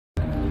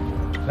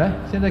来，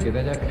现在给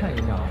大家看一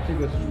下啊，这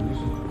个属于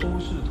是欧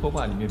式拖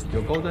挂里面比较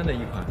高端的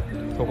一款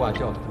拖挂，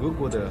叫德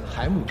国的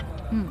海姆。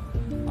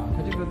它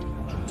这个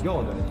主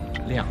要的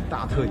2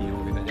大特点，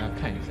我给大家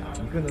看一下。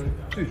一个呢，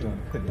最重要的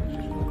特点是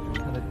什么？就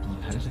是它的底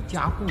盘是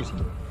加固型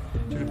的，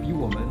就是比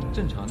我们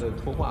正常的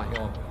拖挂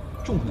要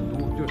重很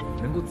多，就是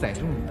能够载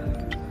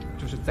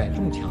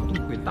重强度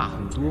会大很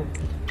多。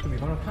就比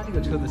方说，它这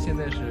个车子现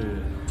在是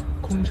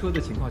空车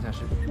的情况下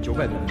是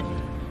900多公斤，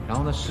然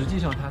后呢，实际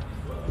上它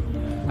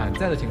满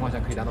载的情况下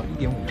可以达到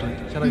1.5吨，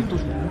相当于都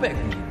是500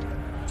公斤，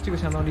这个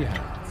相当厉害。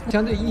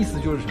相对意思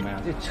就是什么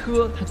呀？这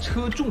它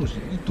车重是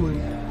1吨，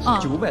是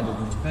900多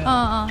公斤。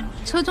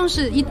车重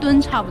是1吨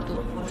差不多。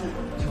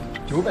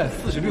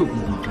946公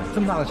斤，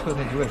这么大的车才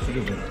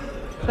946公斤。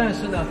但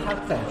是呢，它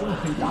载重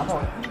可以达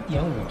到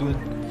1.5吨，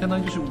相当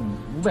于就是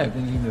500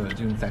公斤的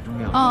这种载重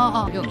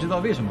量。你知道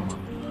为什么吗？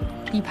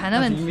底盘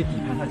的问题。因为底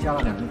盘它加了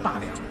2根大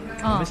梁。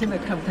我们现在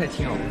看不太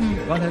清啊。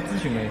我刚才咨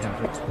询了一下，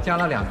说加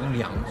了2根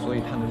梁，所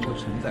以它能够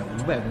承载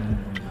500公斤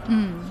的东西。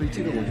所以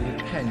这个我觉得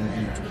太牛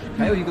逼了。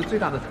还有一个最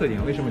大的特点，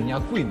为什么人家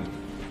贵呢？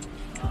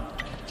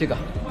这个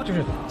就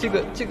是这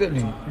个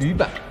铝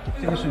板，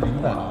这个是铝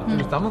板啊，就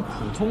是咱们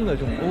普通的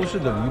这种欧式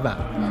的铝板，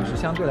就是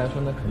相对来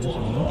说呢，可能是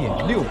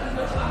0.6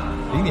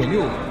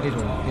那种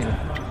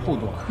厚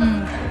度。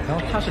然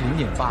后它是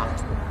0.8，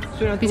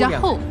虽然比较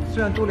厚，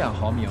虽然多2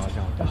毫米啊，这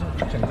样，但是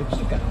整个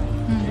质感，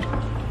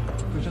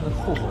就真的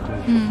厚厚的。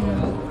然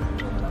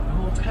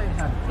后看一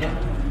下里面。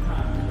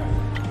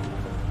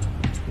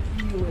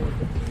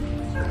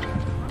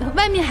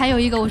外面还有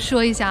一个，我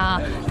说一下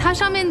啊，它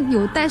上面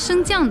有带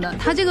升降的，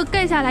它这个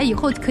盖下来以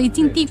后可以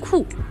进地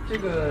库。这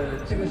个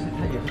是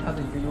它也是它的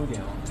一个优点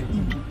啊，可以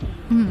进地库。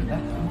来，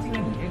我们进来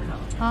里面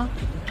看啊。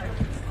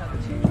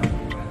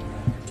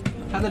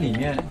它的里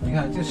面，你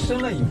看这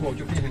升了以后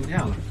就变成这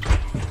样了，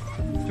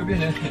就变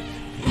成。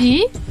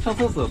咦？上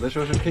厕所的时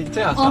候是可以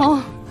这样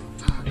上。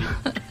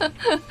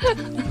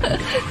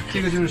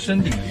这个就是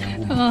升顶的缘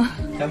故。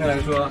相对来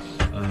说。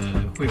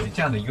会有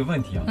这样的一个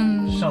问题啊，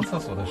上厕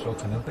所的时候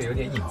可能会有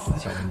点隐私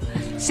小问题，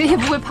谁也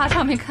不会趴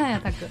上面看呀，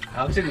大哥。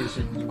然后这里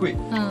是衣柜，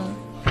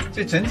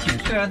这整体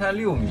虽然它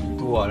6米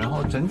多，然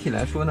后整体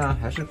来说呢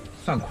还是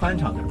算宽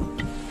敞的，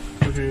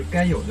就是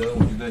该有的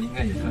我觉得应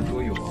该也算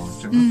都有啊。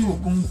整个做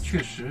工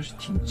确实是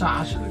挺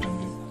扎实的感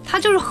觉，它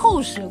就是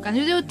厚实，感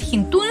觉就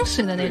挺敦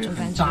实的那种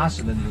感觉，扎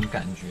实的那种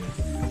感觉。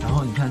然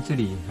后你看这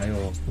里还有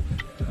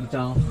一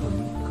张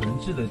横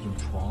置的这种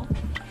床，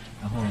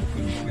然后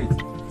会有柜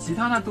子。其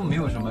他呢都没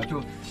有什么，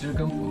就其实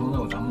跟普通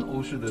的咱们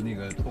欧式的那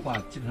个拖挂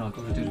基本上都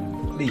是这种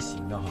类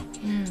型的哈。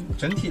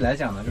整体来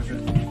讲呢，就是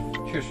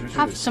确实是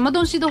它什么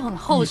东西都很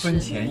厚实，1分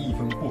钱1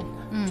分货。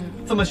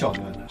这么小的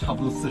差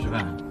不多40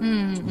万。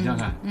你想想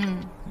看，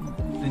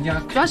人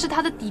家主要是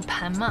它的底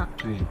盘嘛。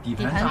对，底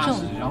盘扎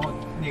实，然后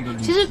那个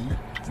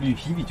铝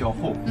皮比较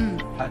厚。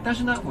但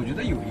是呢，我觉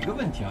得有一个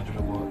问题啊，就是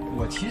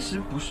我其实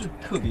不是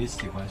特别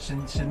喜欢升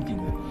顶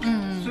的。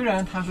虽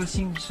然他说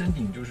升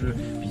顶就是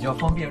比较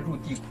方便入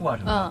地库啊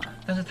什么的，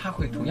但是它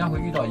同样会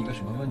遇到一个什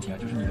么问题啊，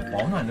就是你的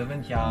保暖的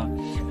问题啊，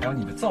还有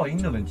你的噪音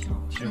的问题，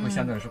其实会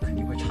相对来说肯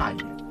定会差一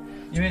点。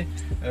因为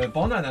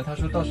保暖呢，他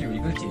说倒是有一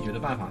个解决的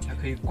办法，它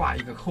可以挂一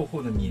个厚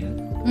厚的棉。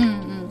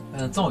但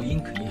是噪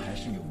音肯定还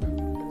是有的。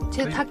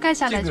其实它盖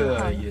下来这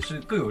个也是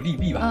各有利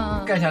弊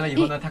吧。盖下来以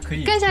后呢，它可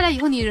以盖下来以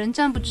后，你人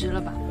站不直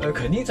了吧？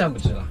肯定站不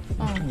直了。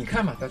你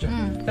看嘛，在这。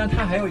但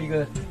它还有一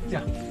个这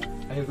样，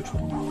还有个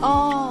床。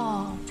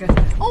盖下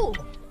来。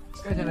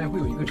盖下来会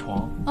有一个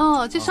床。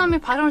这上面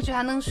爬上去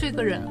还能睡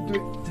个人。对，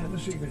还能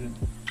睡一个人。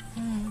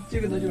这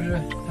个呢就是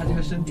它这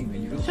个升顶的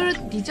一个好处，就是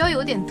比较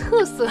有点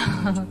特色。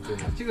对，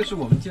这个是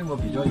我们见过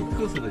比较有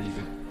特色的一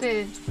个。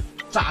对。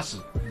扎实，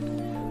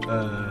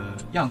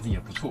样子也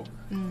不错。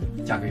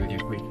价格有点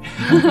贵。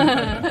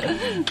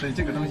所以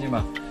这个东西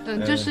嘛，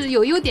就是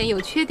有优点有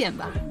缺点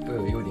吧。都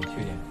有优点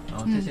缺点，然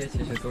后这些其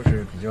实都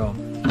是比较，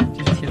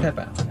这是切菜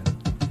板好像。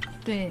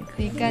对，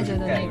可以盖着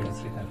的那个。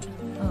切菜板。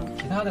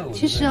其他的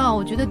其实啊，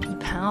我觉得底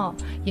盘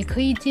也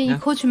可以建议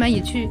Coachman也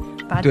去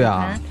把底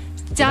盘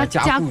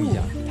加固一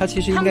下。它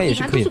其实应该也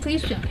是可以。它都是可以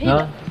选配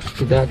的。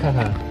给大家看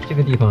看这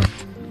个地方，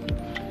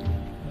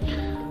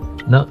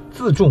那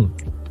自重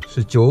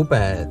是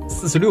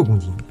946公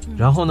斤，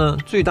然后呢，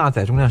最大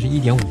载重量是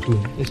1.5吨，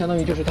也相当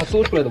于就是它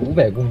多出来的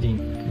500公斤，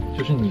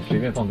就是你随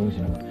便放东西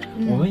了嘛。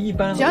我们一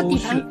般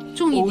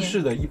欧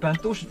式的一般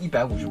都是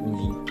150公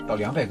斤到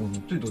200公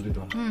斤，最多就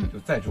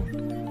载重，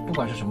不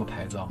管是什么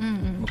牌子啊，什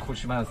么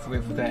Coachman、斯威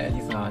夫特、爱迪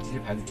生啊，这些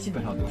牌子基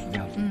本上都是这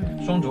样子。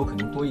双轴可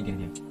能多一点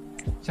点，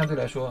相对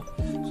来说，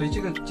所以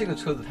这个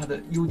车子它的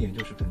优点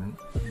就是可能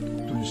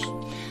敦实。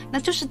那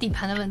就是底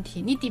盘的问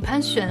题，你底盘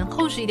选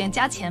厚实一点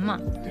加钱嘛。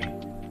对。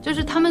就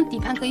是他们底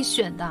盘可以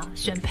选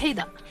配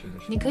的，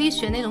你可以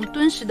选那种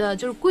敦实的，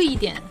就是贵一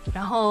点，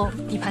然后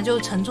底盘就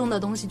沉重的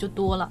东西就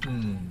多了。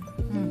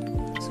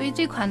所以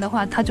这款的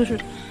话，它就是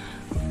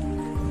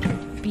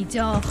比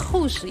较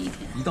厚实一点。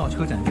一到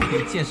车展就可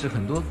以见识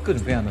很多各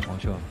种各样的房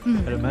车，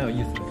还是蛮有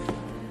意思的。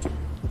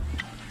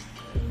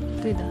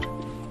对的。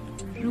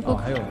如果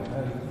还有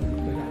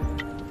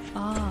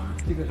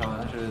一个这个好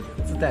像是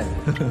自带的，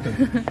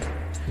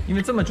因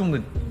为这么重的，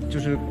就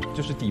是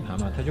底盘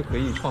嘛，它就可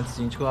以放自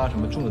行车啊，什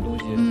么重的东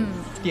西，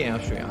电啊、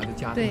水啊，就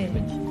加都没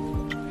问题。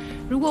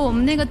如果我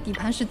们那个底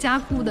盘是加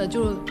固的，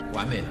就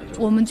完美的，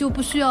我们就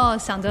不需要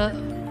想着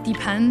底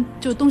盘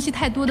就东西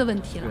太多的问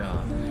题了。对啊，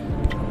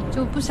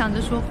就不想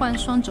着说换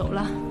双轴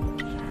了。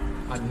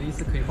啊，你的意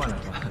思可以换了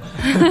是吧？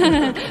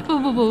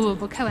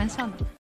不，开玩笑的。